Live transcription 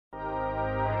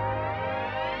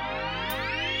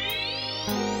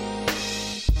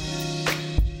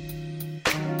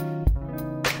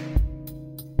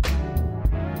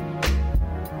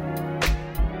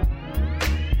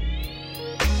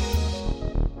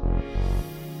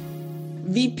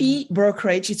VP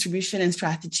Brokerage Distribution and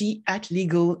Strategy at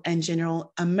Legal &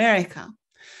 General America.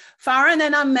 Farron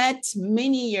and I met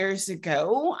many years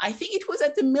ago. I think it was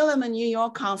at the Milliman New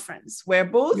York conference where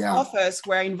both of us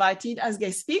were invited as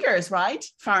guest speakers, right,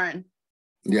 Farron?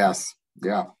 Yes,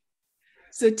 yeah.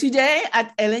 So today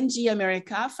at L&G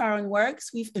America, Farron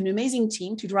works with an amazing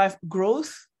team to drive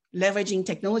growth, leveraging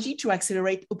technology to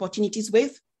accelerate opportunities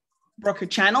with broker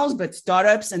channels, but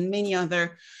startups and many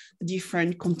other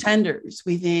different contenders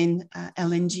within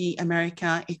L&G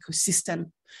America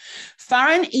ecosystem.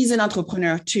 Farron is an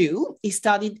entrepreneur too. He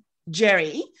started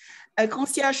Jerry, a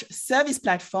concierge service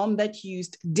platform that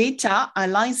used data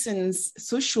and licensed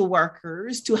social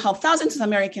workers to help thousands of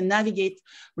Americans navigate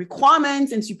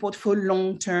requirements and support for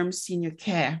long-term senior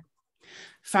care.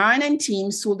 Farron and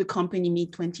team sold the company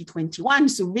mid-2021,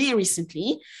 so very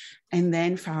recently, and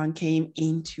then Farron came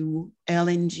into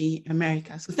L&G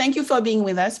America. So thank you for being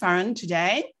with us, Farron,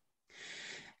 today.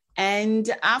 And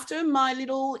after my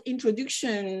little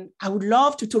introduction, I would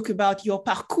love to talk about your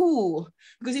parcours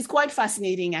because it's quite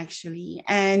fascinating, actually.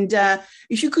 And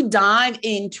if you could dive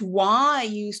into why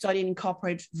you started in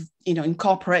corporate, in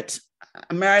corporate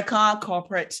America,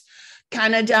 corporate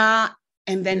Canada,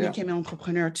 and then became an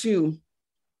entrepreneur too.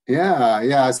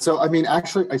 Yeah. So, I mean,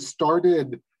 actually, I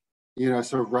started,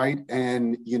 right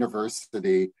in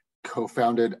university,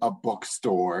 co-founded a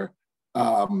bookstore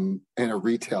in a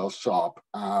retail shop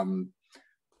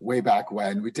way back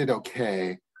when. We did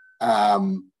okay,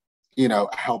 helping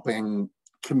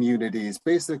communities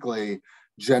basically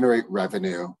generate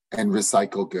revenue and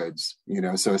recycle goods,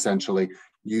 so essentially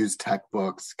use tech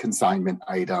books, consignment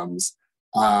items.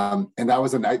 And that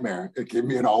was a nightmare. It gave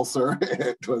me an ulcer.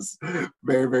 It was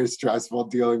very, very stressful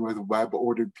dealing with web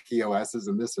ordered POSs.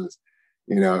 And this was,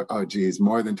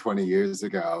 more than 20 years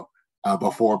ago.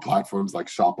 Before platforms like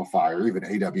Shopify or even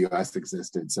AWS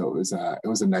existed. So it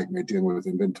was a nightmare dealing with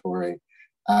inventory.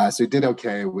 So we did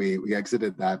okay. We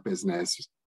exited that business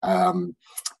and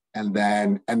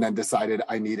then decided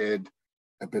I needed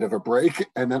a bit of a break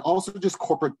and then also just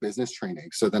corporate business training.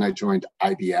 So then I joined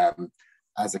IBM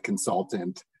as a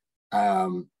consultant.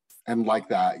 And like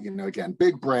that, again,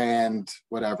 big brand,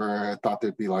 whatever. I thought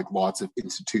there'd be like lots of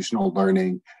institutional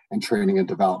learning and training and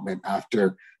development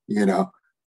after,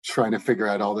 trying to figure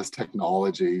out all this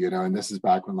technology, and this is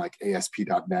back when like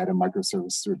ASP.NET and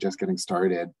microservices were just getting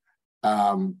started.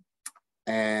 And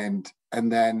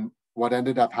then what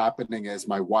ended up happening is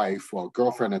my wife,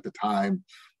 girlfriend at the time,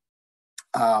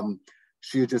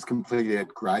 she had just completed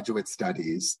graduate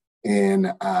studies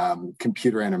in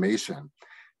computer animation.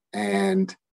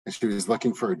 And she was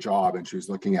looking for a job and she was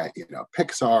looking at,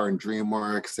 Pixar and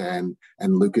DreamWorks and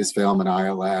Lucasfilm and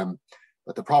ILM.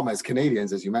 But the problem as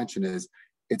Canadians, as you mentioned, is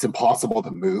it's impossible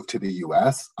to move to the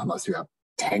US unless you have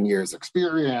 10 years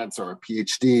experience or a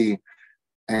PhD.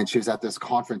 And she was at this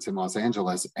conference in Los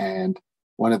Angeles and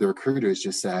one of the recruiters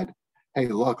just said, hey,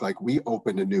 look, like we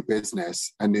opened a new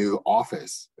business, a new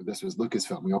office. This was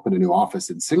Lucasfilm. We opened a new office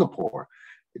in Singapore.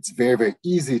 It's very, very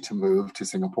easy to move to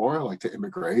Singapore, like to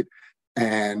immigrate.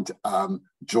 And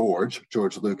George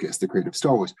Lucas, the creative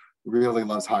Star Wars, really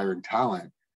loves hiring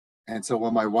talent. And so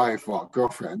when my wife,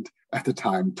 girlfriend at the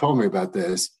time, told me about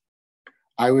this,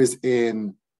 I was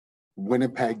in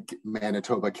Winnipeg,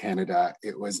 Manitoba, Canada.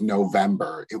 It was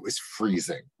November. It was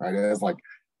freezing, right? It was like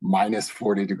minus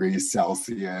 40 degrees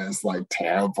Celsius, like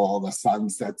terrible. The sun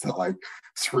sets at like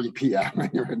 3 p.m.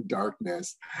 and you're in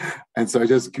darkness. And so I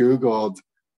just Googled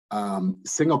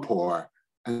Singapore.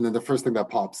 And then the first thing that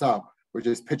pops up were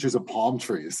just pictures of palm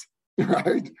trees,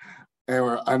 right?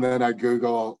 And then I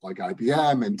Google like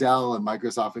IBM and Dell and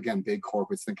Microsoft, again, big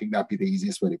corporates, thinking that'd be the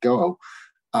easiest way to go.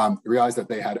 Realized that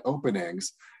they had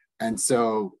openings. And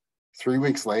so 3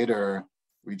 weeks later,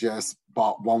 we just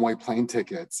bought one-way plane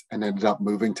tickets and ended up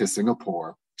moving to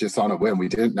Singapore just on a whim. We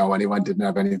didn't know anyone, didn't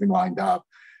have anything lined up.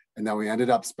 And then we ended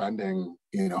up spending,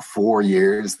 4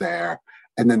 years there.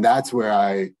 And then that's where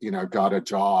I, got a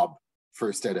job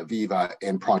first at Aviva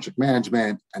in project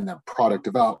management and then product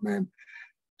development.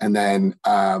 And then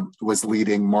was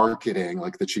leading marketing,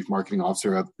 like the chief marketing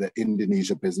officer of the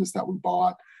Indonesia business that we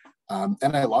bought.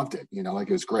 And I loved it, it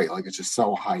was great. Like it's just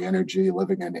so high energy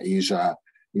living in Asia,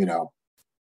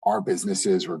 our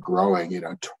businesses were growing,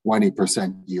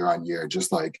 20% year on year,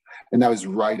 just like, and that was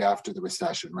right after the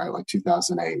recession, right? Like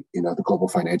 2008, the global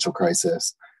financial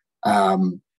crisis.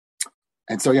 And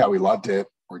so, yeah, we loved it.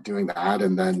 We're doing that.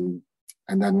 And then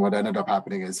And then what ended up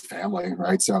happening is family,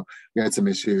 right? So we had some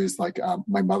issues like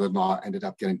my mother-in-law ended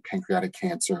up getting pancreatic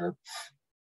cancer,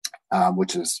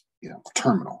 which is,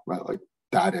 terminal, right? Like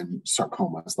that and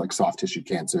sarcomas, like soft tissue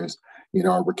cancers,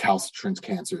 or recalcitrant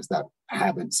cancers that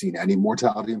haven't seen any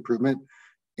mortality improvement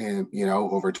in,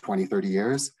 over 20, 30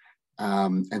 years.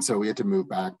 And so we had to move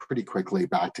back pretty quickly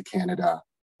back to Canada.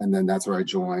 And then that's where I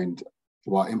joined.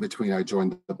 Well, in between, I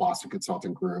joined the Boston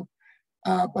Consulting Group.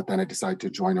 But then I decided to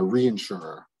join a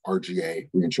reinsurer, RGA,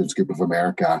 Reinsurance Group of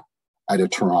America, out of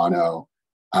Toronto,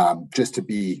 just to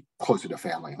be closer to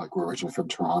family. Like we're originally from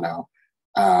Toronto.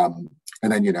 And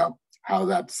then, how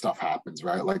that stuff happens,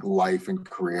 right? Like life and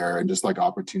career and just like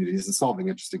opportunities and solving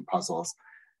interesting puzzles.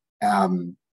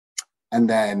 And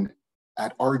then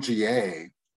at RGA,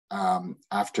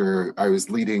 after I was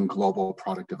leading global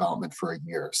product development for a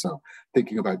year. So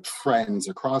thinking about trends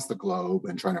across the globe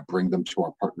and trying to bring them to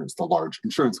our partners, the large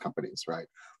insurance companies, right?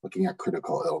 Looking at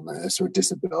critical illness or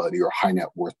disability or high net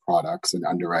worth products and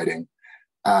underwriting.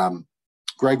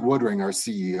 Greg Woodring, our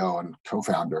CEO and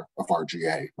co-founder of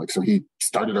RGA, so he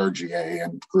started RGA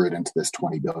and grew it into this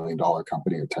 $20 billion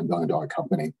company or $10 billion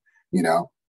company,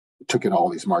 took it all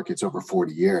these markets over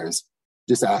 40 years,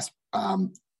 just asked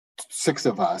 6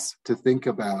 of us to think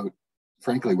about,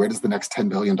 frankly, where does the next $10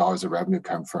 billion of revenue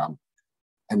come from?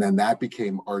 And then that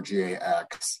became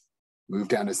RGAX,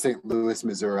 moved down to St. Louis,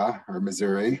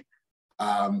 Missouri.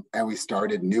 And we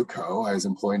started Newco as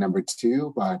employee number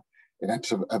 2, but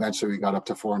eventually we got up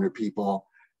to 400 people.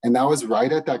 And that was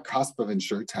right at that cusp of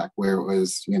InsurTech where it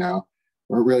was,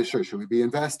 we're really sure, should we be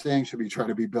investing? Should we try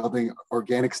to be building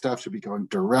organic stuff? Should we be going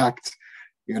direct?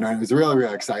 It was really,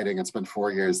 really exciting. I spent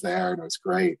 4 years there and it was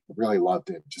great. I really loved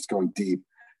it, just going deep.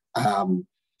 And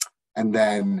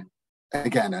then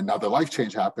again, another life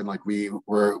change happened. Like we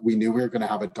knew we were going to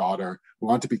have a daughter. We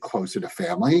wanted to be closer to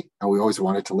family and we always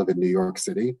wanted to live in New York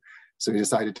City. So we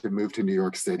decided to move to New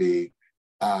York City.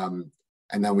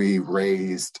 And then we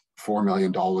raised $4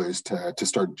 million to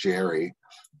start Jerry.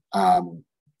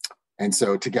 And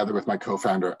so together with my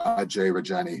co-founder, Ajay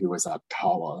Rajani, who was at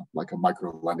Tala, like a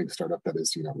micro lending startup that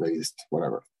has, raised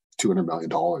 $200 million,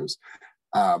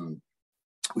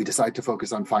 we decided to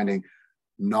focus on finding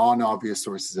non-obvious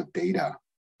sources of data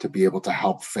to be able to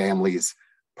help families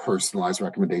personalize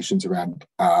recommendations around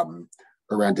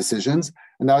decisions.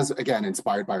 And that was, again,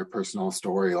 inspired by a personal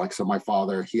story. So my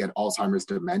father, he had Alzheimer's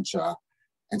dementia.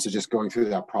 And so just going through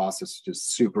that process,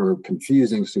 just super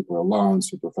confusing, super alone,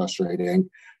 super frustrating,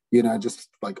 just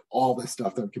like all this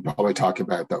stuff that we could probably talk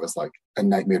about that was like a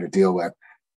nightmare to deal with.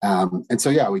 And so,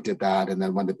 yeah, we did that. And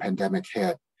then when the pandemic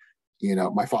hit,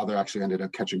 my father actually ended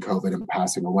up catching COVID and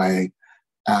passing away.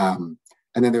 And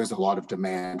then there was a lot of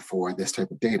demand for this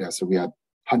type of data. So we had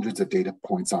hundreds of data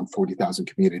points on 40,000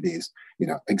 communities,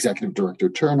 executive director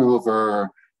turnover,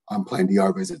 unplanned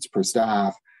ER visits per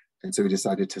staff. And so we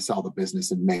decided to sell the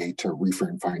business in May to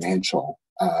Refern Financial.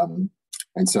 And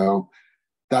so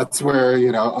that's where,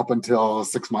 up until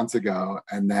 6 months ago.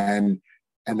 And then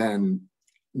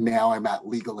now I'm at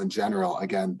Legal & General,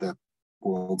 again, the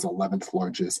world's 11th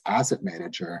largest asset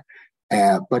manager.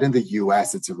 But in the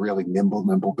US, it's a really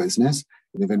nimble business.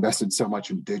 And they've invested so much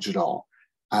in digital.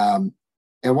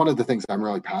 And one of the things I'm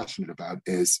really passionate about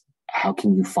is how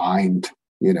can you find,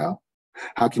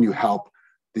 how can you help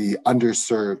the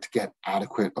underserved get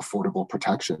adequate, affordable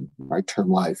protection, right? Term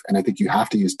life. And I think you have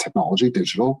to use technology,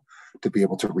 digital, to be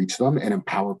able to reach them and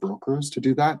empower brokers to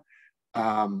do that.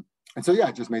 And so, yeah,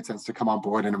 it just made sense to come on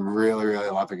board and I'm really, really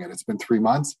loving it. It's been 3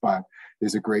 months, but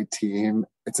there's a great team.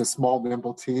 It's a small,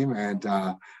 nimble team. And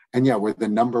yeah, we're the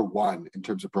number 1 in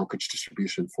terms of brokerage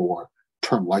distribution for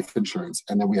term life insurance.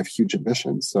 And then we have huge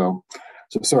ambitions. So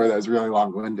sorry, that was really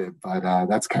long-winded, but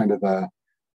that's kind of the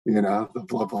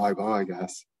blah, I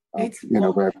guess,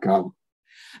 where I've come.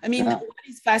 I mean, what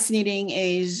is fascinating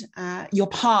is your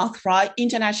path, right?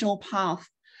 International path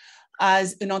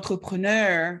as an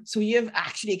entrepreneur. So you've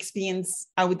actually experienced,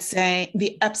 I would say,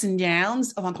 the ups and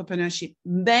downs of entrepreneurship.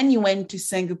 Then you went to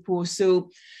Singapore. So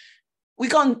we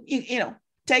can't,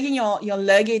 taking your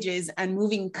luggages and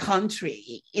moving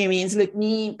country. I mean, it's like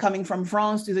me coming from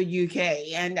France to the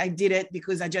UK. And I did it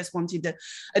because I just wanted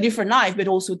a different life, but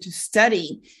also to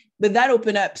study. But that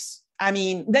opened up,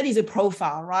 that is a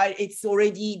profile, right? It's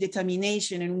already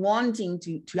determination and wanting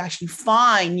to actually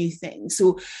find new things.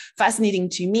 So fascinating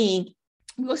to me.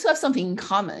 we also have something in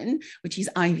common, which is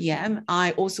IBM.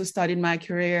 I also started my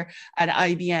career at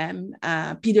IBM,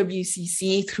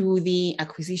 PwCC, through the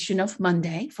acquisition of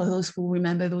Monday, for those who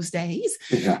remember those days.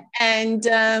 Yeah. And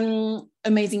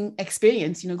amazing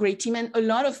experience, great team. And a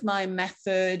lot of my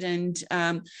method and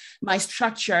my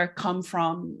structure come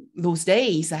from those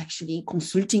days, actually,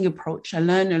 consulting approach. I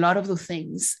learned a lot of those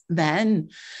things then.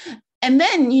 And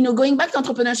then, going back to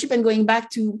entrepreneurship and going back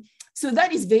to, so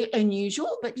that is very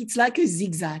unusual, but it's like a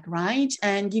zigzag, right?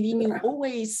 And giving you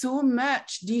always so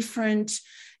much different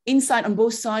insight on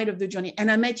both sides of the journey.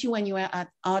 And I met you when you were at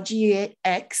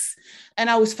RGX, and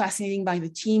I was fascinated by the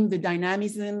team, the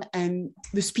dynamism, and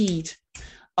the speed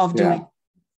of doing.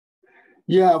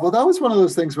 Yeah, well, that was one of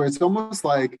those things where it's almost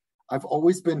like I've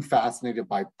always been fascinated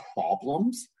by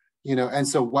problems, and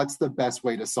so what's the best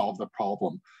way to solve the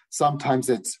problem? Sometimes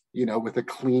it's, with a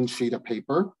clean sheet of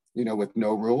paper, with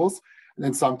no rules. And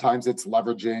then sometimes it's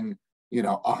leveraging, a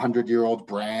 100-year-old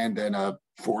brand and a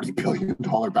 $40 billion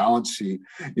balance sheet,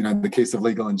 in the case of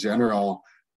legal in general.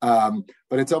 But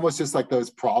it's almost just like those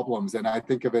problems. And I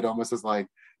think of it almost as like,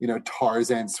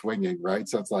 Tarzan swinging, right?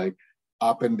 So it's like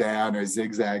up and down or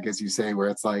zigzag, as you say, where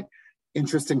it's like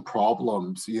interesting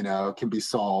problems, can be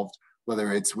solved,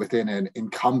 whether it's within an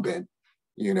incumbent,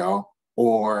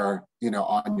 or,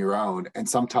 on your own. And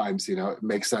sometimes, it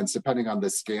makes sense, depending on the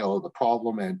scale of the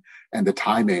problem and the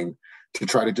timing, to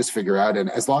try to just figure out. And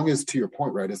as long as, to your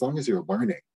point, right, as long as you're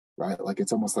learning, right, like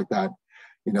it's almost like that,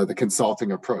 the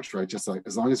consulting approach, right? Just like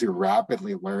as long as you're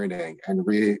rapidly learning and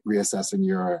reassessing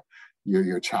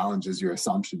your challenges, your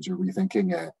assumptions, you're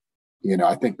rethinking it.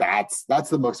 I think that's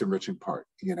the most enriching part.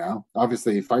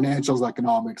 Obviously financials,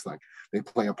 economics, like they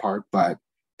play a part, but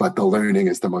the learning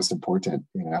is the most important.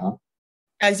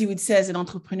 As you would say, as an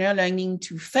entrepreneur, learning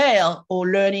to fail or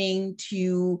learning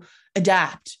to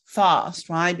adapt fast,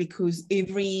 right? Because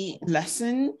every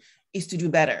lesson is to do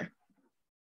better.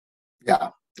 Yeah,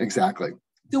 exactly.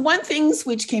 The one thing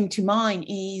which came to mind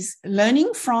is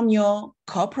learning from your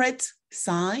corporate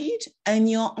side and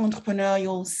your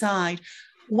entrepreneurial side.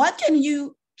 What can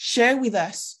you share with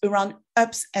us around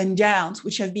ups and downs,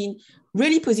 which have been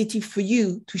really positive for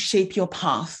you to shape your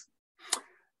path?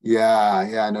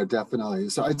 Yeah, no, definitely.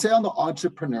 So I'd say on the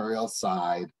entrepreneurial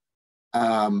side,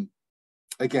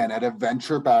 again, at a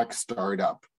venture-backed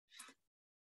startup,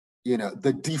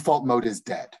 the default mode is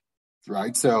dead,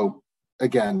 right? So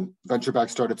again, venture-backed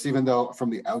startups, even though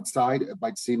from the outside, it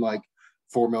might seem like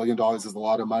 $4 million is a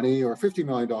lot of money, or $50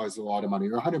 million is a lot of money,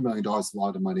 or $100 million is a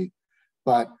lot of money.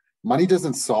 But money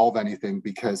doesn't solve anything,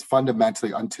 because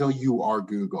fundamentally, until you are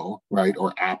Google, right,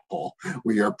 or Apple,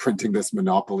 where you're printing this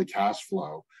monopoly cash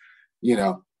flow,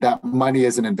 that money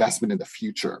is an investment in the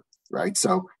future, right?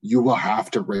 So you will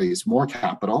have to raise more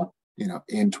capital,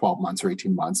 in 12 months or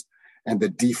 18 months. And the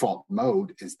default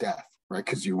mode is death, right?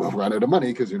 Because you will run out of money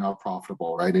because you're not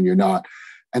profitable, right? And you're not.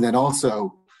 And then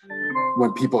also,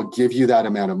 when people give you that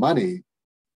amount of money,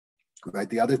 right,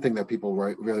 the other thing that people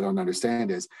really don't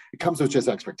understand is it comes with just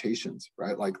expectations,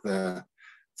 right? Like the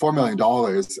 $4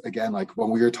 million, again, like when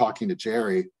we were talking to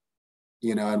Jerry,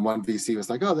 and one VC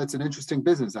was like, oh, that's an interesting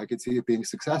business. I could see it being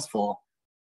successful.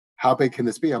 How big can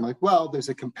this be? I'm like, well, there's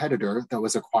a competitor that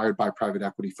was acquired by private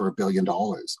equity for $1 billion.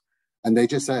 And they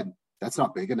just said, that's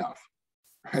not big enough,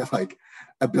 right? Like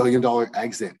 $1 billion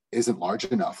exit isn't large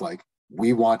enough. Like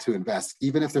we want to invest,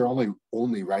 even if they're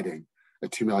only writing a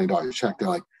 $2 million check. They're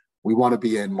like, we want to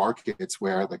be in markets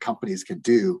where the companies can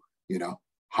do,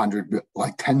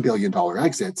 $10 billion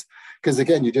exits. Because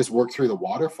again, you just work through the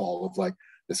waterfall of like,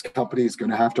 this company is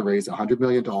going to have to raise $100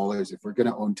 million. If we're going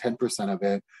to own 10% of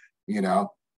it,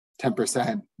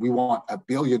 10%, we want $1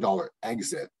 billion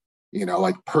exit,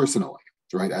 like personally,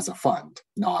 right? As a fund,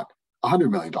 not $100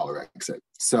 million exit.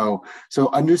 So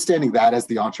understanding that as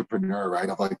the entrepreneur, right?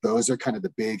 Of like, those are kind of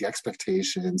the big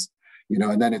expectations,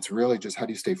 and then it's really just how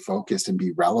do you stay focused and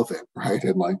be relevant, right?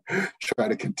 And like try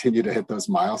to continue to hit those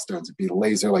milestones and be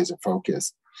laser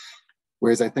focused.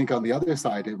 Whereas I think on the other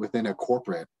side, within a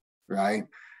corporate, right?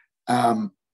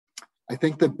 I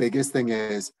think the biggest thing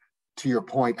is, to your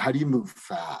point, how do you move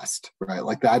fast, right?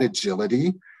 Like that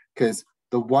agility, because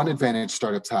the one advantage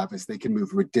startups have is they can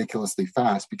move ridiculously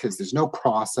fast because there's no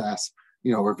process,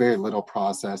 or very little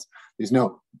process. There's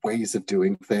no ways of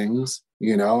doing things,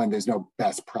 and there's no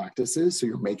best practices. So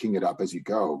you're making it up as you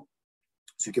go.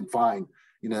 So you can find,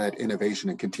 that innovation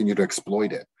and continue to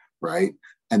exploit it, right?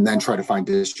 And then try to find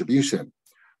distribution,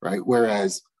 right?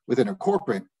 Whereas within a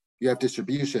corporate, you have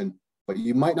distribution, but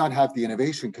you might not have the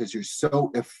innovation because you're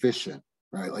so efficient,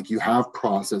 right? Like you have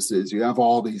processes, you have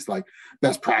all these like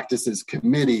best practices,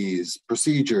 committees,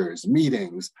 procedures,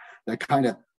 meetings that kind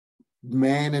of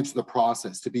manage the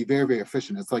process to be very, very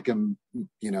efficient. It's like a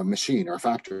machine or a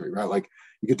factory, right? Like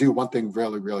you could do one thing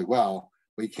really, really well,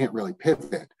 but you can't really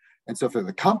pivot. And so for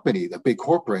the company, the big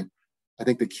corporate, I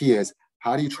think the key is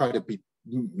how do you try to be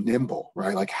nimble,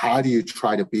 right? Like how do you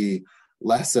try to be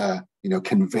less a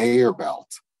conveyor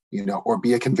belt, or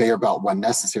be a conveyor belt when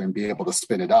necessary and be able to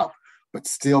spin it up, but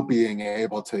still being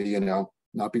able to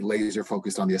not be laser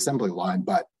focused on the assembly line,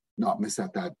 but not miss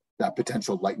out that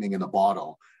potential lightning in the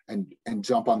bottle, and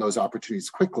jump on those opportunities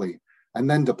quickly, and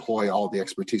then deploy all the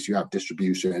expertise you have,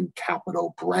 distribution,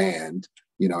 capital, brand,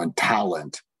 and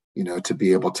talent, to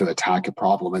be able to attack a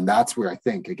problem. And that's where I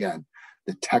think, again,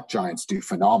 the tech giants do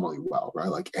phenomenally well, right?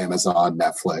 Like Amazon,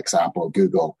 Netflix, Apple,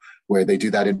 Google, where they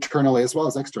do that internally as well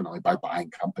as externally by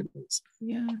buying companies.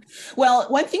 Yeah. Well,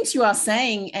 one thing you are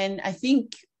saying, and I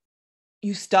think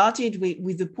you started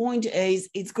with the point, is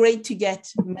it's great to get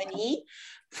money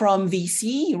from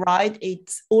VC, right?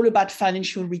 It's all about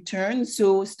financial return.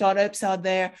 So startups out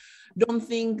there don't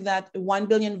think that 1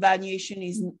 billion valuation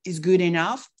is good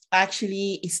enough.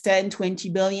 Actually, it's 10, 20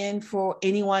 billion for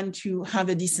anyone to have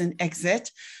a decent exit.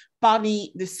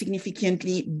 Partly the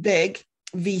significantly big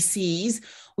VCs,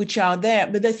 which are there.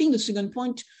 But I think the second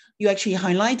point you actually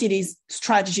highlighted is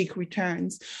strategic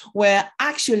returns, where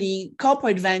actually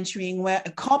corporate venturing, where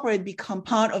a corporate become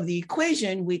part of the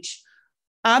equation, which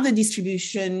are the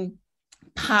distribution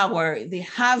power. They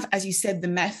have, as you said, the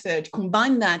method,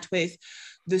 combine that with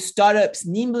the startup's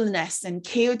nimbleness and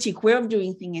chaotic way of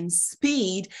doing things and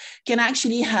speed, can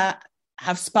actually have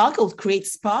sparkles, create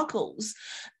sparkles,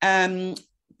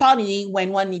 partly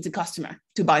when one needs a customer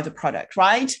to buy the product,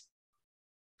 right?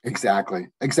 Exactly.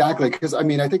 Because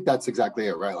I think that's exactly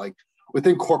it, right? Like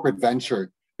within corporate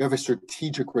venture, you have a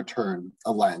strategic return,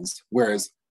 a lens, whereas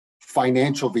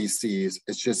financial VCs,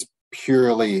 it's just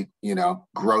purely,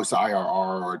 gross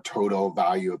IRR or total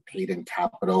value of paid in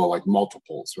capital, like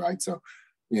multiples, right? So,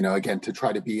 again, to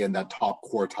try to be in that top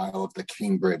quartile of the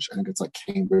Cambridge, I think it's like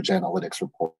Cambridge Analytics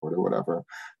report or whatever,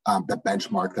 that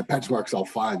benchmarks all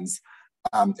funds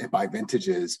by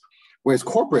vintages. Whereas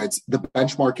corporates, the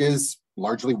benchmark is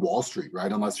largely Wall Street,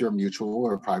 right? Unless you're a mutual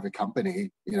or a private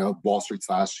company, Wall Street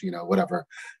 / whatever,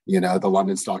 the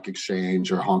London Stock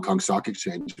Exchange or Hong Kong Stock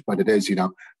Exchange, but it is,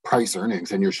 price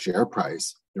earnings and your share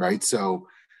price, right? So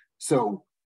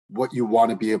what you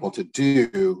want to be able to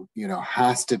do,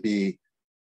 has to be,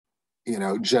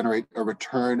 generate a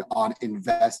return on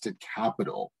invested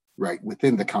capital, right,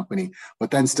 within the company, but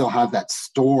then still have that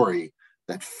story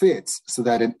that fits so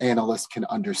that an analyst can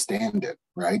understand it,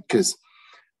 right? Because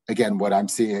again, what I'm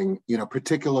seeing,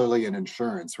 particularly in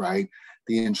insurance, right,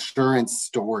 the insurance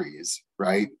stories,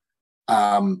 right,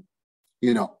 aren't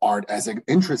as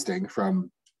interesting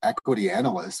from equity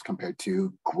analysts compared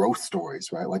to growth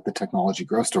stories, right? Like the technology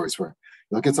growth stories, where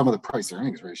you look at some of the price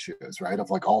earnings ratios, right,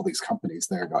 of like all these companies,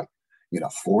 they're like,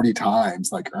 40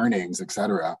 times like earnings, et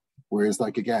cetera. Whereas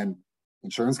like, again,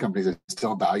 insurance companies are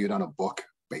still valued on a book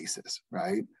basis,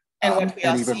 right?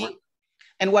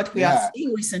 And what we are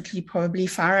seeing recently, probably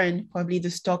Farron, probably the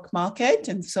stock market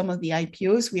and some of the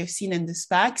IPOs we have seen in the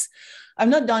SPACs have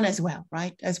not done as well,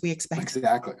 right, as we expected.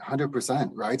 Exactly, 100%,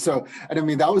 right? So, and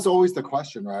that was always the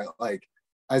question, right? Like,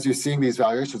 as you're seeing these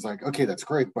valuations, like, okay, that's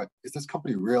great, but is this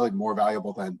company really more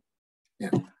valuable than,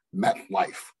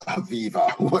 MetLife,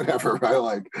 Aviva, whatever, right?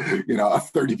 Like, a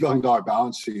 $30 billion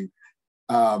balance sheet.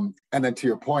 And then to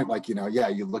your point, like, you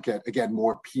look at, again,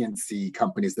 more PNC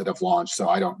companies that have launched. So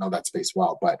I don't know that space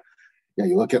well, but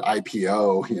you look at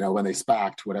IPO, when they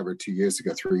SPACed, whatever, 2 years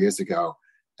ago, 3 years ago,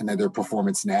 and then their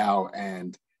performance now.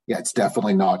 And it's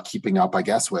definitely not keeping up, I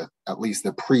guess, with at least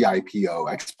the pre-IPO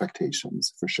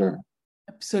expectations for sure.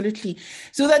 Absolutely.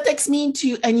 So that takes me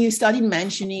into, and you started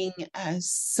mentioning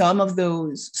some of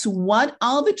those. So what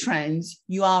are the trends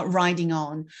you are riding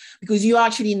on? Because you're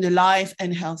actually in the life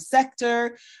and health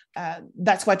sector.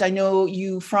 That's what I know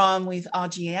you from with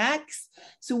RGX.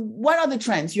 So what are the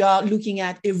trends you are looking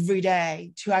at every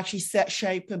day to actually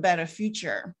shape a better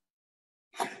future?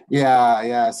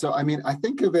 Yeah. So, I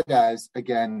think of it as,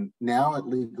 again, now at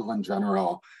Legal in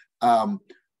General,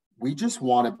 we just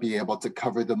want to be able to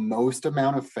cover the most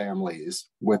amount of families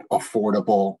with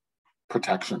affordable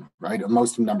protection, right? The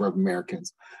most number of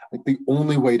Americans. Like the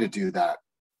only way to do that,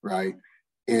 right,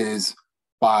 is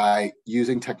by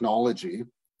using technology,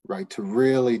 right, to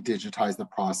really digitize the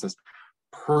process,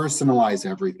 personalize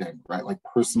everything, right? Like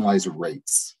personalize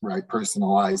rates, right?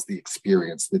 Personalize the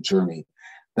experience, the journey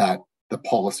that the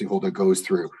policyholder goes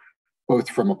through, both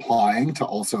from applying to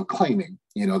also claiming,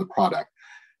 the product.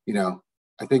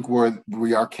 I think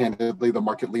we are candidly the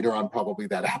market leader on probably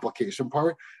that application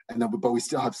part, but we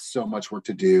still have so much work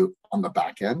to do on the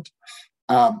back end.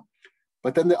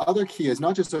 But then the other key is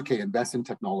not just, okay, invest in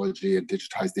technology and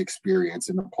digitize the experience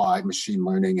and apply machine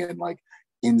learning and like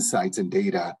insights and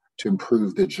data to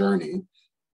improve the journey.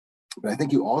 But I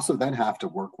think you also then have to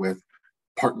work with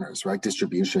partners, right?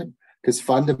 Distribution. Because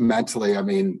fundamentally, I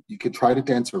mean, you could try to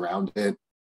dance around it.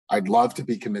 I'd love to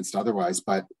be convinced otherwise,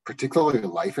 but particularly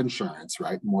life insurance,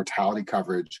 right? Mortality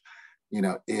coverage,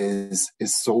 is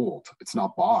sold. It's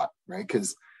not bought, right?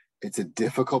 Because it's a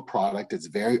difficult product. It's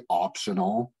very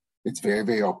optional. It's very,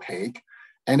 very opaque,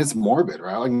 and it's morbid,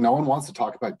 right? Like no one wants to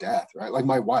talk about death, right? Like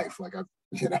my wife, like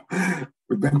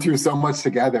we've been through so much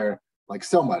together, like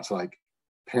so much, like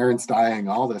parents dying,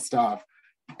 all this stuff.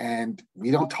 And we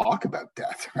don't talk about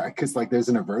death, right? Because like there's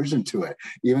an aversion to it,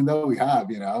 even though we have,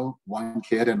 one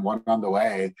kid and one on the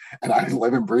way. And I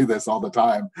live and breathe this all the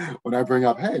time. When I bring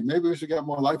up, hey, maybe we should get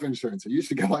more life insurance, or you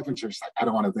should get life insurance, like I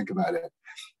don't want to think about it,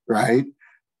 right?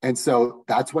 And so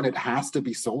that's when it has to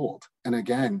be sold. And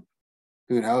again,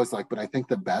 who knows? Like, but I think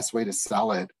the best way to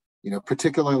sell it,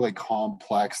 particularly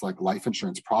complex like life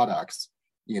insurance products,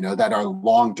 that are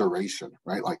long duration,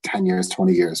 right? Like 10 years,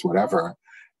 20 years, whatever,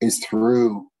 is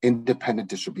through independent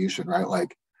distribution, right?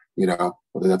 Like,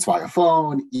 whether that's via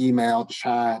phone, email,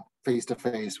 chat,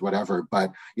 face-to-face, whatever,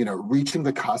 but, reaching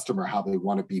the customer how they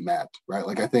want to be met, right?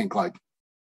 Like, I think like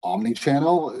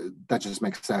omni-channel, that just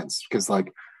makes sense because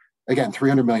like, again,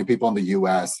 300 million people in the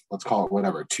US, let's call it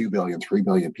whatever, 2 billion, 3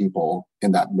 billion people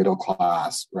in that middle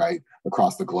class, right?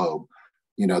 Across the globe,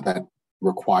 that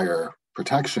require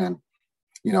protection,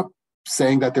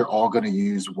 saying that they're all going to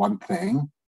use one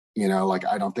thing, like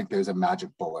I don't think there's a magic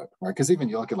bullet, right? Because even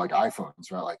you look at like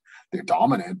iPhones, right? Like they're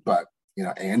dominant, but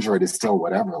Android is still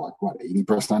whatever, like what,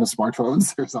 80% of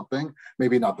smartphones or something?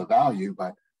 Maybe not the value,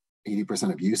 but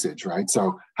 80% of usage, right?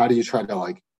 So how do you try to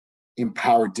like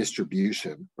empower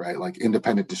distribution, right? Like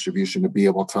independent distribution to be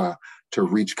able to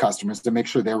reach customers to make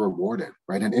sure they're rewarded,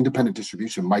 right? And independent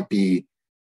distribution might be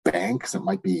banks, it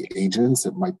might be agents,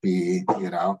 it might be,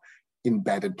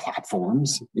 embedded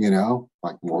platforms,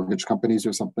 like mortgage companies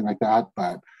or something like that.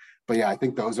 But yeah, I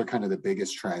think those are kind of the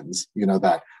biggest trends,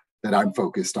 that I'm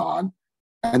focused on.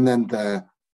 And then the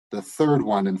third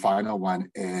one and final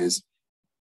one is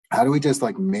how do we just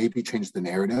like maybe change the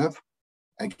narrative?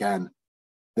 Again,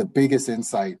 the biggest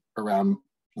insight around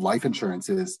life insurance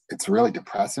is it's really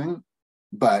depressing,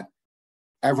 but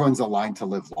everyone's aligned to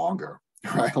live longer,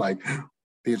 right? Like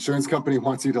the insurance company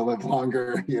wants you to live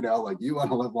longer, like you want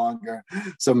to live longer.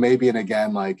 So maybe, and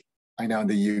again, like I know in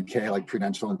the UK, like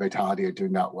Prudential and Vitality are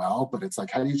doing that well, but it's like,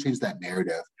 how do you change that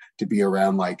narrative to be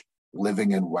around like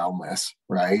living in wellness,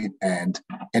 right? And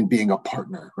being a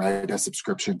partner, right? A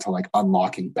subscription to like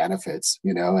unlocking benefits,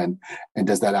 and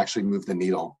does that actually move the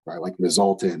needle, right? Like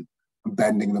result in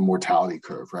bending the mortality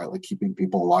curve, right? Like keeping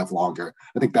people alive longer.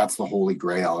 I think that's the holy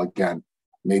grail. Again,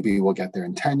 maybe we'll get there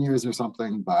in 10 years or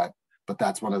something, but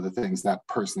that's one of the things that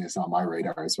personally is on my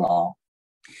radar as well.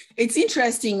 It's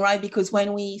interesting, right? Because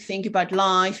when we think about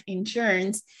life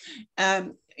insurance,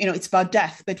 it's about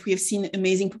death, but we have seen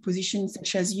amazing propositions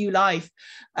such as ULife,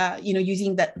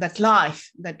 using that life,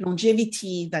 that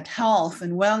longevity, that health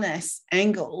and wellness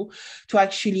angle to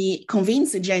actually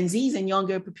convince the Gen Zs and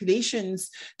younger populations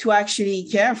to actually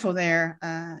care for their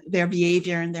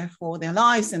behavior and therefore their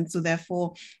lives, and so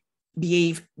therefore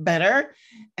behave better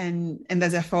and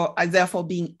therefore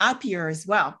being happier as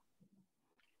well.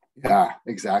 Yeah,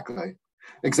 exactly.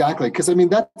 Because I mean,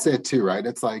 that's it too, right?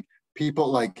 It's like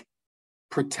people like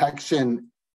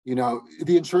protection, the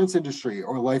insurance industry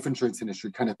or life insurance industry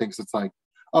kind of thinks it's like,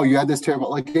 oh, you had this terrible,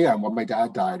 like, yeah, when my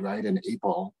dad died, right, in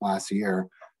April last year,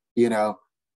 he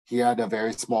had a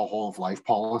very small whole of life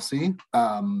policy.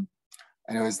 And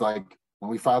it was like, when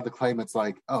we filed the claim, it's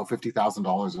like, oh, $50,000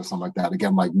 or something like that.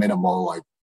 Again, like minimal, like,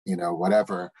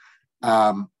 whatever.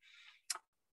 And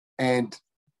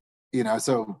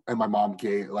and my mom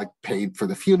paid for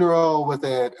the funeral with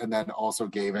it, and then also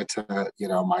gave it to,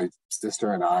 my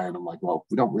sister and I. And I'm like, well,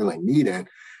 we don't really need it.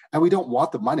 And we don't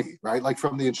want the money, right? Like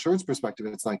from the insurance perspective,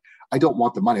 it's like, I don't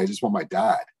want the money. I just want my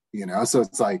dad, So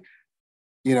it's like,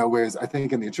 whereas I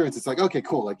think in the insurance, it's like, okay,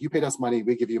 cool. Like you paid us money,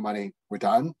 we give you money, we're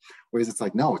done. Whereas it's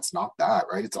like, no, it's not that,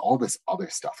 right? It's all this other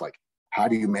stuff. Like, how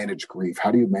do you manage grief?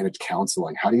 How do you manage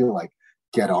counseling? How do you like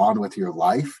get on with your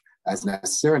life as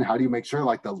necessary? And how do you make sure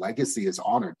like the legacy is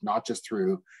honored, not just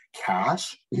through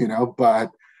cash,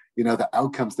 but, the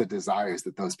outcomes, the desires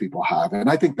that those people have. And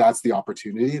I think that's the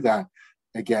opportunity that,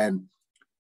 again,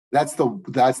 that's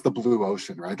the blue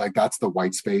ocean, right? Like that's the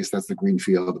white space, that's the green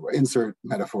field, insert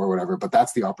metaphor or whatever, but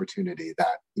that's the opportunity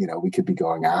that, we could be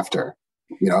going after,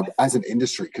 as an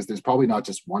industry, because there's probably not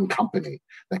just one company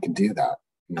that can do that.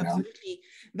 Absolutely.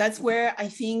 That's where I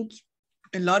think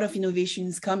a lot of innovation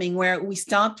is coming, where we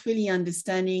start really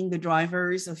understanding the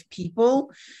drivers of people,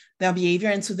 their behavior,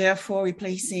 and so therefore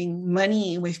replacing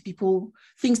money with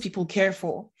things people care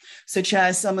for, such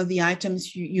as some of the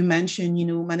items you mentioned,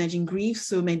 managing grief,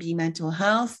 so maybe mental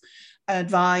health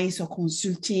advice or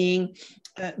consulting,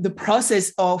 the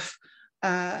process of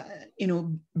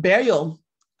burial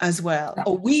as well,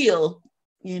 or will,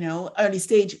 early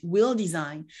stage will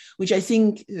design, which I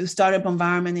think the startup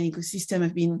environment and ecosystem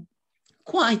have been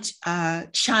quite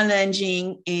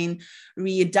challenging in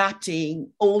readapting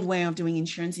old way of doing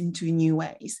insurance into new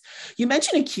ways. You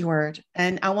mentioned a keyword,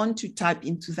 and I want to type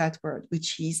into that word,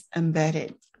 which is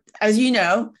embedded. As you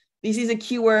know, this is a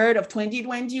keyword of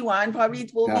 2021. Probably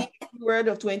it will be a keyword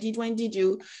of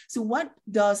 2022. So what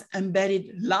does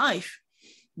embedded life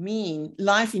mean?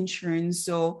 Life insurance.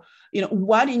 So,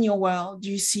 what in your world do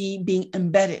you see being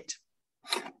embedded?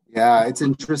 Yeah, it's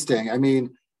interesting. I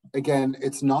mean, again,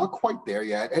 it's not quite there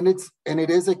yet. And it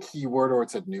is a keyword, or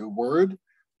it's a new word,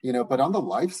 but on the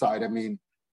life side, I mean,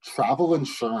 travel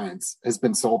insurance has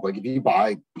been sold. Like if you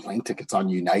buy plane tickets on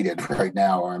United right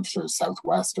now, or I'm sure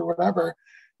Southwest or whatever,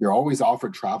 you're always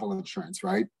offered travel insurance,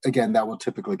 right? Again, that will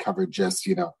typically cover just,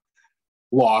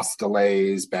 loss,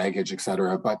 delays, baggage,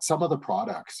 etc. But some of the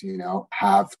products,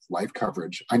 have life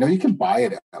coverage. I know you can buy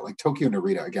it at like Tokyo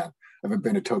Narita. Again, I haven't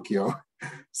been to Tokyo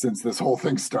since this whole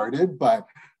thing started, but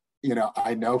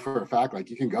I know for a fact, like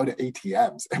you can go to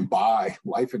ATMs and buy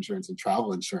life insurance and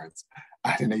travel insurance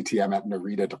at an ATM at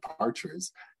Narita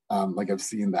Departures. Like I've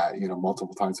seen that,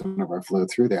 multiple times whenever I flew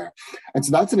through there. And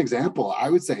so that's an example, I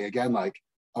would say, again, like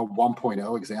a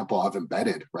 1.0 example of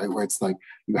embedded, right? Where it's like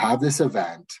you have this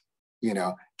event,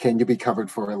 can you be covered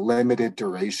for a limited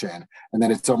duration? And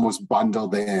then it's almost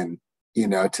bundled in,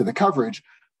 to the coverage,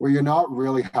 where you're not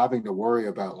really having to worry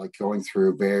about like going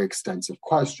through very extensive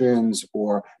questions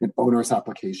or an onerous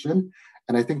application.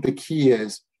 And I think the key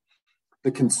is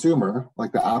the consumer,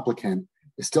 like the applicant,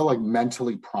 is still like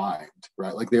mentally primed,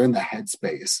 right? Like they're in the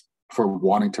headspace for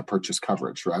wanting to purchase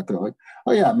coverage, right? They're like,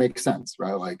 oh yeah, it makes sense,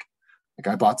 right? Like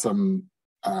I bought some,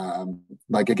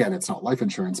 like again, it's not life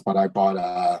insurance, but I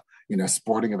bought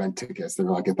sporting event tickets. They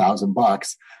were like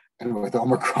 $1,000. And with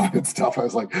Omicron and stuff, I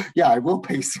was like, yeah, I will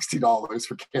pay $60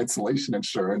 for cancellation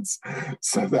insurance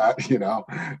so that,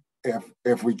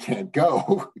 if we can't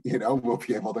go, we'll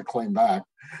be able to claim back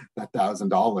that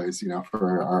 $1,000,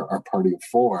 for our party of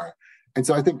four. And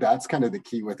so I think that's kind of the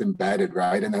key with embedded,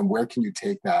 right? And then where can you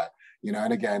take that?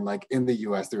 And again, like in the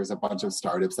US, there's a bunch of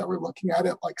startups that were looking at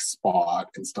it, like Spot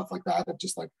and stuff like that, of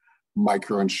just like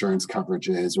micro insurance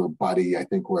coverages, or Buddy, I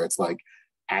think, where it's like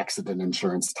accident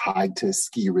insurance tied to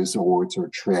ski resorts or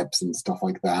trips and stuff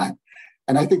like that.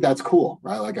 And I think that's cool,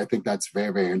 right? Like I think that's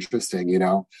very, very interesting.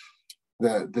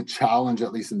 The challenge,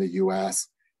 at least in the US,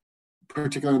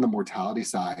 particularly on the mortality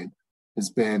side, has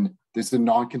been there's a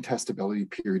non-contestability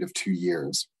period of 2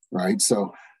 years, right?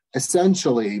 So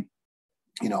essentially,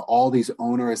 all these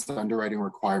onerous underwriting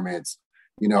requirements,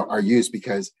 are used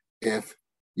because if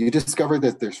you discover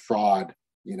that there's fraud,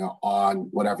 on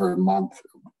whatever month,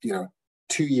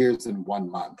 2 years and 1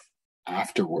 month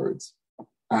afterwards,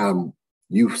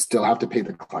 you still have to pay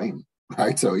the claim,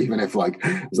 right? So even if like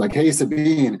it's like, hey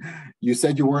Sabine, you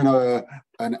said you weren't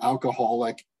an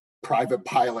alcoholic private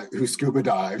pilot who scuba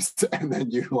dives, and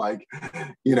then you like,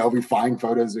 we find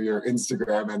photos of your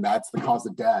Instagram and that's the cause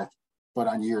of death, but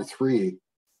on year 3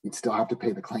 you'd still have to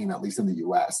pay the claim, at least in the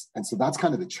US. And so that's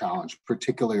kind of the challenge,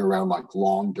 particularly around like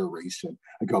long duration.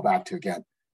 I go back to, again,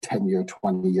 10-year,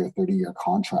 20-year, 30-year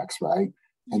contracts, right?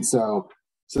 And so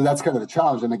that's kind of the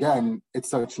challenge. And again,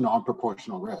 it's such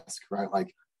non-proportional risk, right?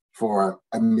 Like for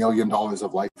 $1 million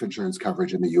of life insurance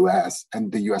coverage in the US,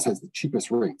 and the US has the cheapest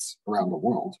rates around the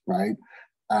world, right?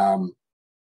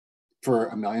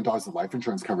 For $1 million of life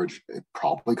insurance coverage, it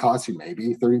probably costs you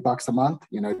maybe $30 a month,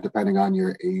 depending on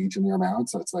your age and your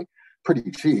amount. So it's like pretty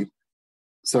cheap.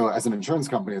 So as an insurance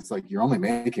company, it's like you're only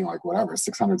making like whatever,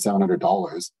 $600,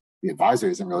 $700. The advisor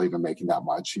isn't really even making that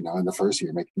much, in the first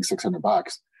year, making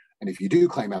 $600. And if you do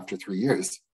claim after 3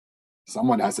 years,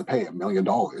 someone has to pay $1 million,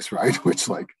 right? Which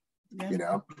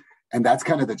and that's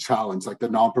kind of the challenge, like the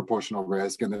non-proportional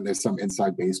risk. And then there's some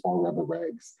inside baseball around the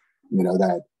regs,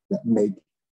 that make,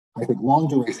 I think, long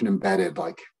duration embedded,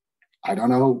 like, I don't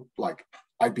know, like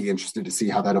I'd be interested to see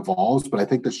how that evolves, but I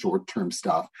think the short-term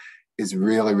stuff is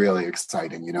really, really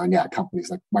exciting, and yeah, companies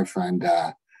like my friend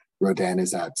Rodin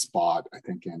is at Spot, I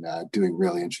think, and doing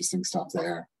really interesting stuff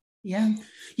there. Yeah,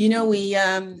 we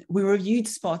reviewed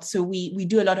Spot, so we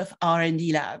do a lot of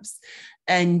R&D labs,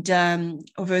 and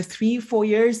over 3-4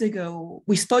 years ago,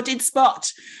 we spotted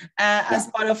Spot as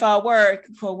part of our work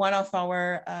for one of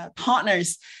our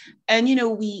partners, and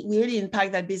we really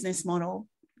impact that business model,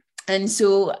 and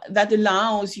so that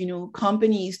allows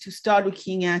companies to start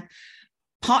looking at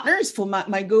partners. For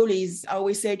my goal is, I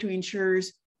always say to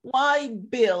insurers, why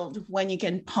build when you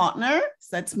can partner? So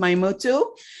that's my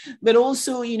motto. But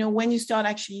also, when you start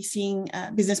actually seeing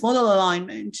business model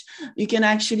alignment, you can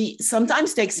actually,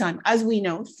 sometimes takes time. As we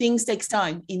know, things takes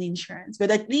time in insurance,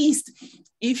 but at least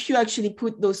if you actually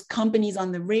put those companies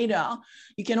on the radar,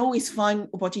 you can always find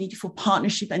opportunity for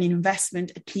partnership and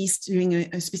investment, at least during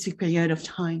a specific period of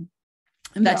time.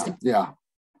 And that's 100%,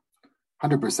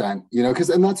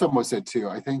 and that's almost it too.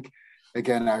 I think,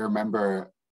 again, I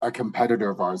remember a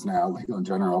competitor of ours now, Legal in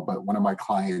General, but one of my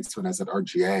clients when I was at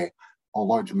RGA, a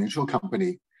large mutual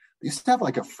company, they used to have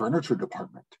like a furniture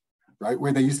department, right?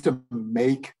 Where they used to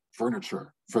make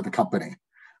furniture for the company,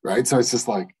 right? So it's just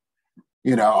like,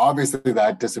 obviously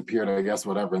that disappeared, I guess,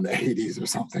 whatever, in the 80s or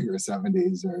something, or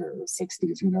 70s or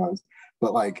 60s, who knows?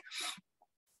 But like,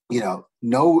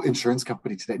 no insurance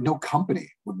company today, no company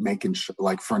would make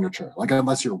like furniture, like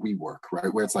unless you're WeWork,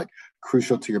 right? Where it's like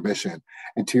crucial to your mission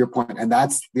and to your point. And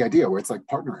that's the idea where it's like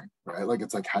partnering, right? Like,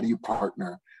 it's like, how do you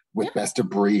partner with best of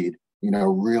breed,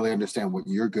 really understand what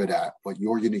you're good at, what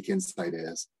your unique insight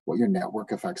is, what your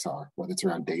network effects are, whether it's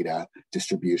around data,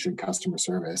 distribution, customer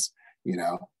service,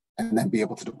 and then be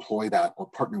able to deploy that or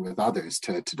partner with others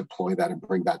to deploy that and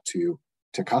bring that to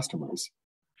customers.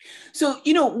 So,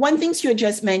 one thing you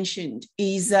just mentioned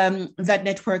is that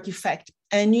network effect.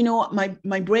 And,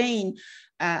 my brain,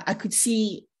 I could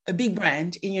see a big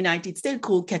brand in the United States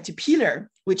called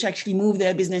Caterpillar, which actually moved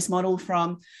their business model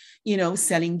from,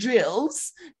 selling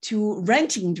drills to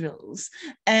renting drills.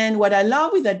 And what I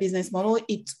love with that business model,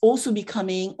 it's also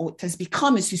becoming, or it has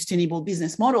become, a sustainable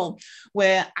business model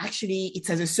where actually it's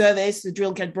as a service, the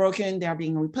drill get broken, they are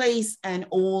being replaced and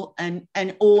so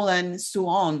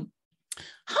on.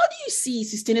 How do you see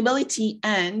sustainability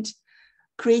and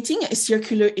creating a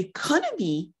circular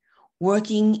economy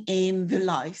working in the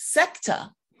life sector?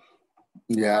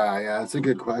 Yeah, it's a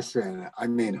good question. I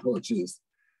mean,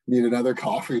 need another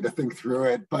coffee to think through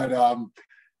it. But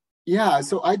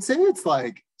so I'd say it's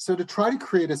like, so to try to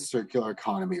create a circular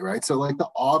economy, right? So like the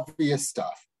obvious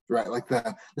stuff, right? Like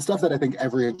the stuff that I think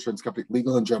every insurance company,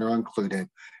 Legal in General included,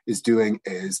 is doing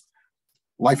is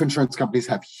life insurance companies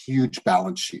have huge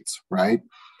balance sheets, right?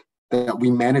 That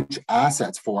we manage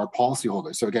assets for our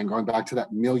policyholders. So again, going back to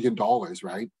that $1 million,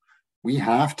 right? We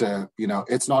have to,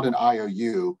 it's not an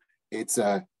IOU, it's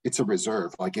a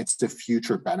reserve, like it's the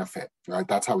future benefit, right?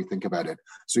 That's how we think about it.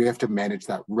 So you have to manage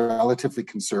that relatively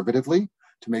conservatively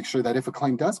to make sure that if a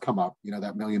claim does come up,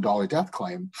 that $1 million death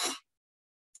claim,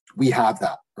 we have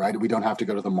that, right? We don't have to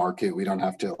go to the market. We don't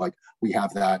have to, we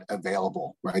have that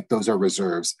available, right? Those are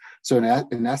reserves. So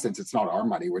in essence, it's not our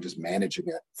money. We're just managing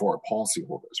it for our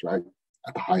policyholders, right?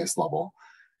 At the highest level.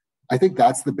 I think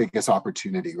that's the biggest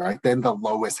opportunity, right? Then the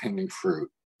lowest hanging fruit,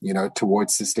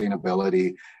 towards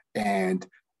sustainability and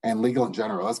Legal in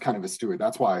General. That's kind of a steward.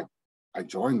 That's why I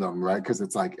joined them, right? Because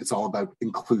it's like, it's all about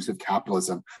inclusive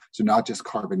capitalism. So not just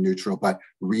carbon neutral, but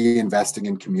reinvesting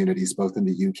in communities, both in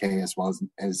the UK as well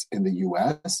as in the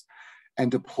US, and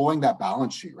deploying that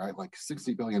balance sheet, right? Like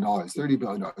 $60 billion, $30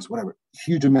 billion, whatever,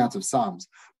 huge amounts of sums.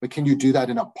 But can you do that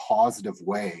in a positive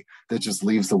way that just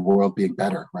leaves the world being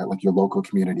better, right? Like your local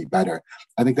community better.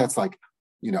 I think that's like,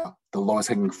 the lowest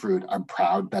hanging fruit. I'm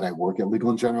proud that I work at Legal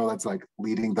in General. That's like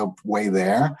leading the way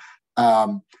there.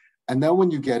 And then when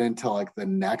you get into like the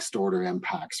next order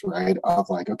impacts, right, of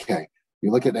like, okay,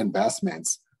 you look at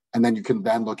investments and then you can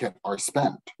then look at our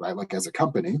spend, right? Like as a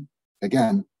company,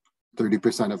 again,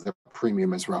 30% of the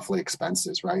premium is roughly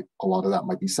expenses, right? A lot of that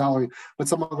might be salary, but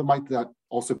some of it might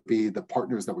also be the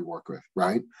partners that we work with,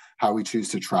 right? How we choose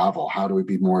to travel, how do we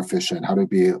be more efficient? How do we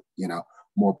be,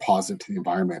 more positive to the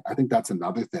environment? I think that's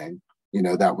another thing,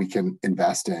 that we can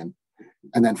invest in.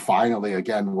 And then finally,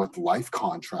 again, with life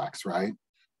contracts, right?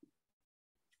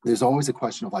 There's always a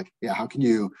question of like, how can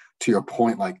you, to your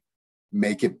point, like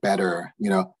make it better?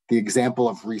 The example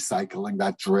of recycling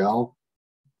that drill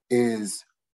is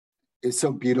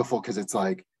so beautiful because it's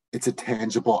like, it's a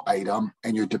tangible item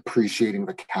and you're depreciating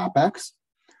the CapEx.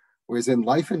 Whereas in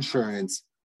life insurance,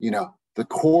 the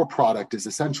core product is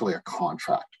essentially a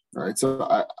contract, right? So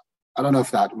I don't know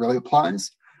if that really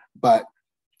applies, but,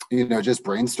 just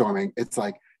brainstorming, it's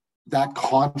like that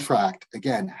contract,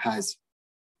 again, has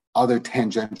other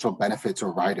tangential benefits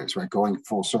or riders, right? Going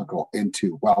full circle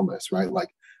into wellness, right? Like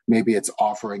maybe it's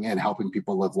offering in helping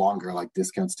people live longer, like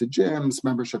discounts to gyms,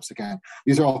 memberships again.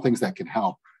 These are all things that can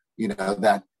help,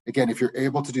 that again, if you're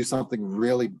able to do something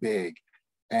really big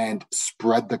and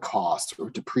spread the cost or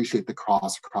depreciate the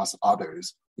cost across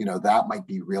others, that might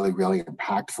be really, really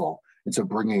impactful. And so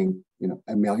bringing, 1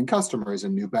 million customers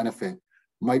and new benefit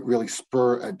might really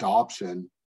spur adoption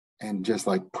and just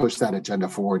like push that agenda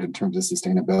forward in terms of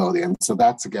sustainability. And so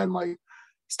that's again, like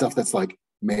stuff that's like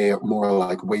more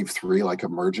like wave 3, like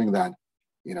emerging that,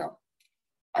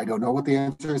 I don't know what the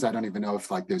answer is. I don't even know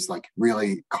if like there's like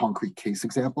really concrete case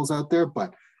examples out there,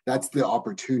 but that's the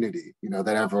opportunity,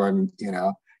 that everyone,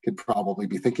 could probably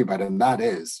be thinking about. And that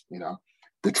is, the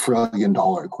 $1 trillion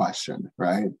question,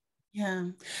 right? Yeah.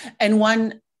 And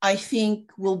one I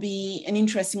think will be an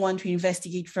interesting one to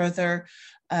investigate further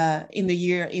in the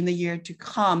year to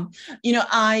come.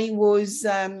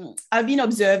 I've been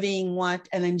observing what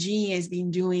LNG has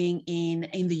been doing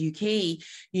in the UK.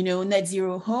 Net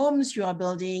zero homes you are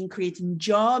building, creating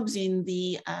jobs in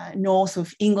the north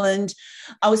of England.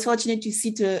 I was fortunate to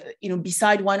sit,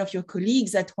 beside one of your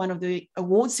colleagues at one of the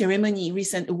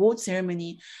recent award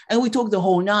ceremony, and we talked the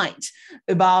whole night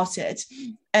about it.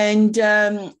 And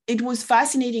it was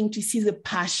fascinating to see the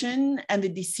passion and the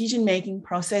decision-making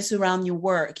process around your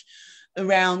work,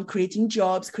 around creating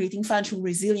jobs, creating financial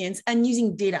resilience, and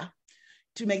using data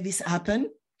to make this happen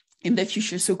in the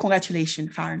future. So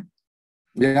congratulations, Farron.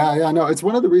 Yeah, no, it's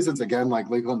one of the reasons, again, like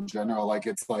legal in general, like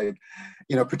it's like,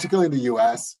 particularly in the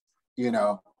US,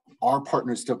 our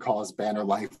partners still call us Banner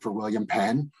Life for William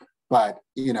Penn. But,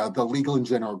 the Legal in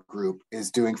General group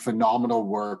is doing phenomenal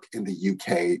work in the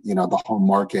UK, the home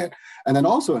market, and then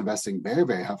also investing very,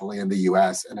 very heavily in the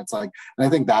US. And it's like, and I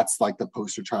think that's like the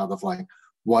poster child of like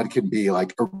what can be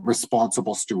like a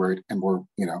responsible steward. And we're,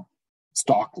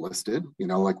 stock listed,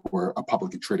 like we're a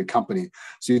publicly traded company.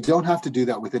 So you don't have to do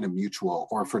that within a mutual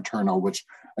or a fraternal, which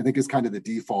I think is kind of the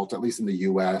default, at least in the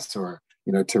US or,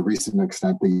 to a recent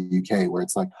extent, the UK, where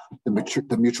it's like the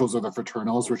mutuals or the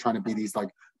fraternals, we're trying to be these like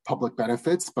public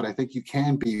benefits. But I think you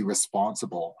can be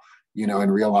responsible,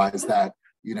 and realize that,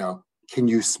 can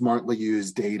you smartly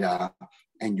use data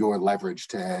and your leverage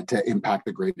to impact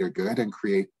the greater good and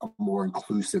create a more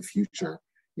inclusive future,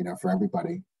 for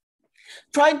everybody.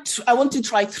 I want to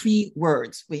try 3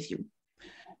 words with you.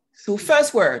 So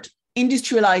first word,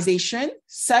 industrialization.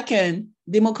 Second,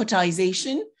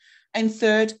 democratization. And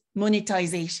third,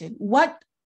 monetization. What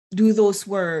do those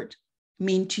words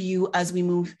mean to you as we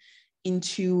move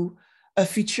into a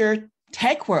future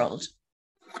tech world?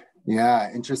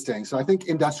 Yeah, interesting. So I think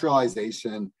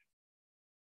industrialization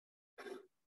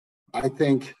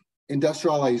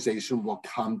will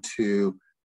come to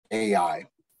AI,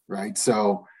 right?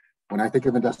 So when I think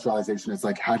of industrialization, it's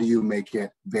like, how do you make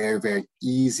it very, very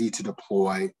easy to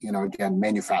deploy, again,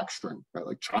 manufacturing, right?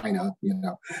 Like China,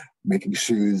 making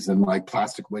shoes and like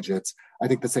plastic widgets. I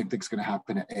think the same thing's going to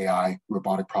happen at AI,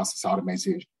 robotic process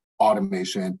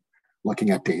automation,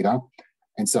 looking at data.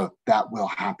 And so that will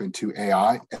happen to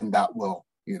AI, and that will,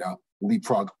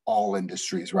 leapfrog all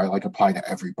industries, right? Like apply to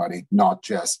everybody, not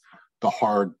just the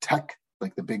hard tech,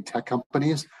 like the big tech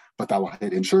companies, but that will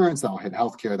hit insurance, that will hit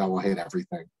healthcare, that will hit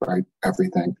everything, right?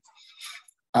 Everything.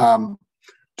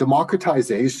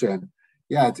 Democratization,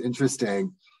 yeah, it's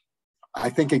interesting.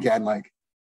 I think, again, like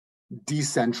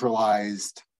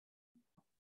decentralized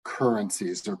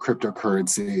currencies or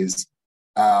cryptocurrencies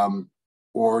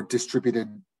or distributed,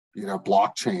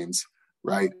 blockchains,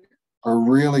 right, are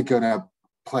really going to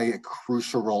play a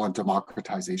crucial role in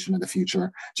democratization in the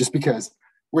future, just because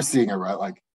we're seeing it, right?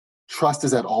 Like trust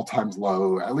is at all-time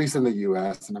low, at least in the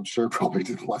US, and I'm sure probably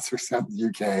to a lesser extent in the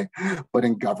UK, but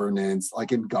in governance,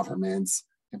 like in governments,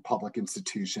 in public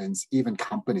institutions, even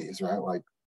companies, right? Like,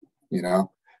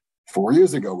 4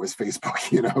 years ago was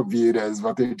Facebook, viewed as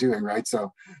what they're doing, right?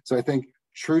 So I think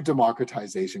true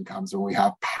democratization comes when we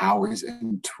have powers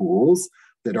and tools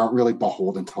that aren't really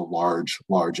beholden to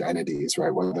large entities, right?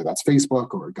 Whether that's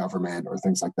Facebook or government or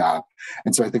things like that.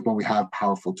 And so I think when we have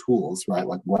powerful tools, right,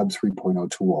 like Web 3.0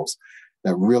 tools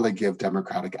that really give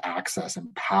democratic access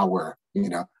and power,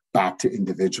 back to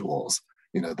individuals,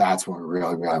 that's when we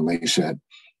really unleash it.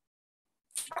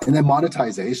 And then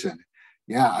monetization.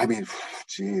 Yeah, I mean,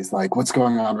 geez, like what's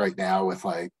going on right now with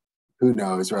like, who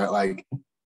knows, right? Like,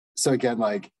 so again,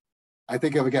 like, I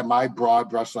think of, again, my broad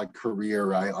brush, like career,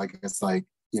 right? Like it's like,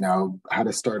 how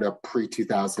to start up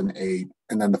pre-2008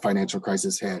 and then the financial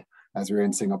crisis hit as we were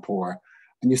in Singapore.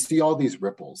 And you see all these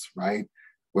ripples, right?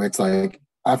 Where it's like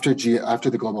after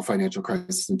the global financial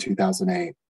crisis in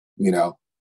 2008,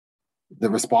 the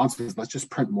response was, let's just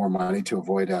print more money to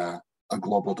avoid a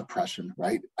global depression,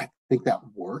 right? I think that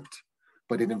worked,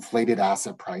 but it inflated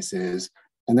asset prices.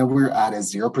 And then we're at a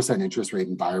 0% interest rate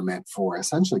environment for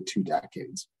essentially 2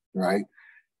 decades, right?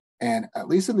 And at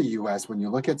least in the US, when you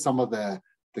look at some of the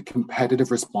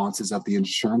competitive responses of the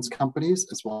insurance companies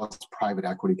as well as private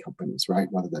equity companies, right?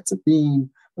 Whether that's Athene,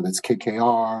 whether it's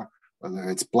KKR, whether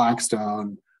it's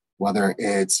Blackstone, whether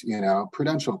it's,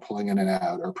 Prudential pulling in and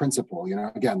out, or Principal,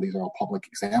 again, these are all public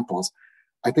examples.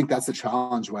 I think that's the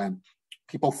challenge when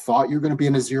people thought you're going to be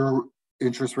in a zero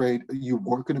interest rate, you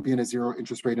weren't going to be in a zero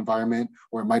interest rate environment,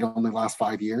 or it might only last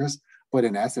 5 years. But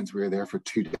in essence, we were there for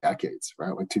 2 decades,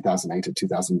 right? Like 2008 to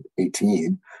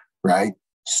 2018, right?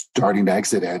 Starting to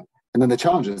exit it. And then the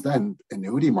challenge is then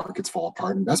annuity markets fall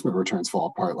apart, investment returns fall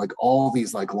apart, like all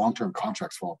these like long-term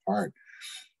contracts fall apart.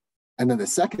 And then the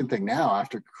second thing now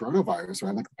after coronavirus,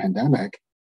 right, like the pandemic,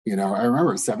 I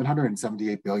remember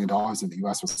 $778 billion in the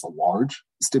US was a large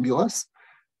stimulus.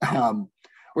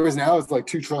 Whereas now it's like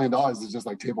 $2 trillion is just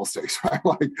like table stakes,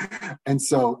 right? And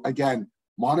so again,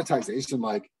 monetization,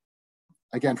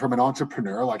 again, from an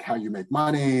entrepreneur, like how you make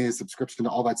money, subscription,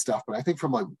 all that stuff. But I think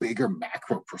from a bigger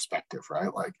macro perspective,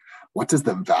 right? Like what does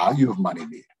the value of money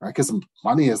mean, right? Because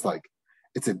money is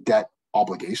it's a debt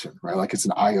obligation, right? Like it's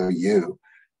an IOU.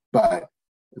 But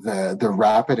the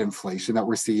rapid inflation that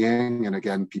we're seeing, and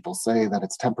again, people say that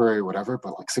it's temporary, whatever,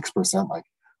 but 6%,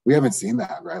 we haven't seen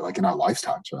that, right? Like in our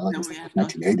lifetimes, right? Like it's the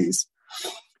 1980s.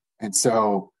 And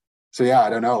so yeah, I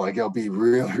don't know, it'll be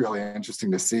really, really interesting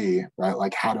to see, right?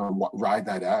 Like how to ride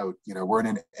that out. We're in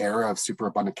an era of super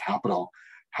abundant capital.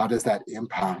 How does that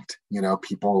impact,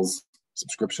 people's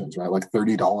subscriptions, right? Like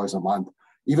 $30 a month,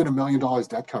 even $1 million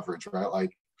debt coverage, right?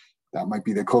 That might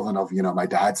be the equivalent of, my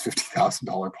dad's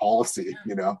 $50,000 policy,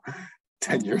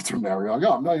 10 years from now. You're like,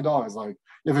 oh, $1 million,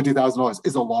 $50,000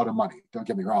 is a lot of money. Don't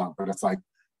get me wrong, but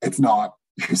it's not,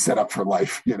 you're set up for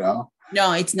life,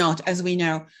 No, it's not, as we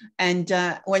know. And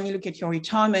when you look at your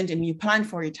retirement and you plan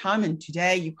for retirement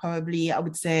today, you probably, I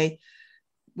would say,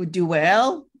 would do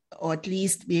well, or at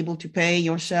least be able to pay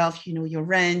yourself, your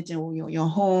rent or your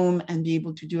home, and be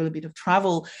able to do a little bit of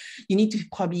travel. You need to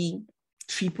probably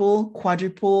triple,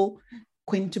 quadruple,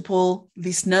 quintuple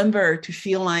this number to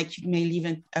feel like you may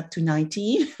live up to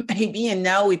 90, maybe. And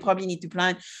now we probably need to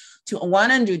plan to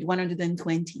 100,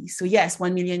 120. So yes,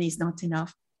 1 million is not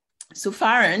enough. So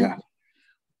Farron,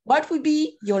 what would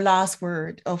be your last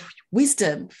word of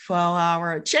wisdom for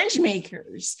our change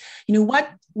makers?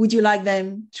 What would you like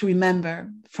them to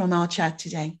remember from our chat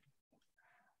today?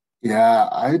 Yeah,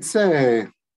 I'd say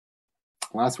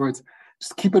last words,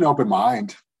 just keep an open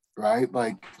mind, right?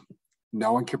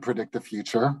 No one can predict the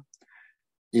future,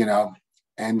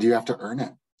 and you have to earn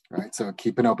it, right? So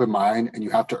keep an open mind, and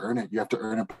you have to earn it. You have to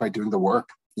earn it by doing the work,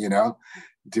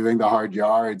 doing the hard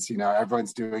yards,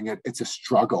 everyone's doing it. It's a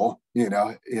struggle,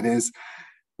 it is,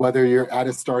 whether you're at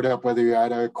a startup, whether you're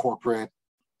at a corporate,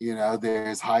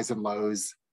 there's highs and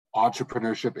lows.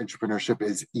 Entrepreneurship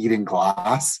is eating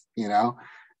glass,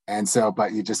 and so,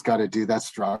 but you just got to do that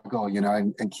struggle,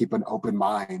 and keep an open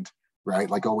mind, right?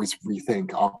 Always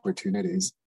rethink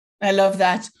opportunities. I love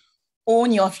that.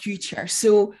 Own your future.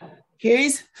 So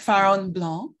here's Farron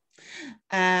Blanc.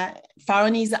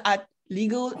 Farron is at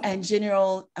Legal and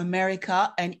General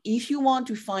America. And if you want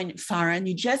to find Farron,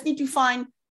 you just need to find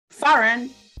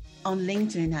Farron on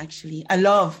LinkedIn, actually. I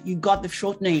love you got the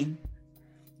short name.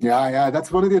 Yeah.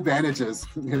 That's one of the advantages.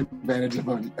 The advantage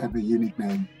of a unique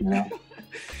name,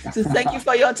 So thank you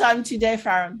for your time today,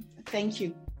 Farron. Thank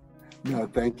you. No,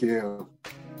 thank you.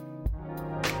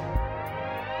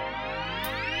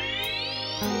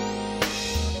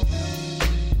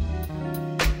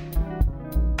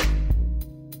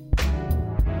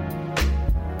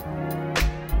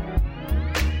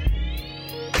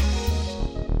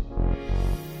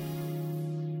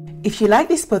 If you like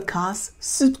this podcast,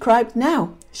 subscribe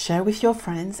now, share with your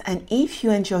friends, and if you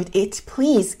enjoyed it,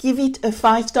 please give it a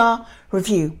 5-star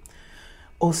review.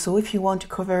 Also, if you want to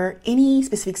cover any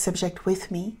specific subject with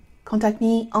me, contact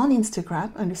me on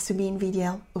Instagram under Sabine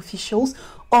VDL Officials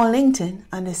or LinkedIn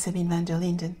under Sabine van der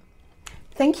Linden.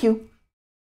 Thank you.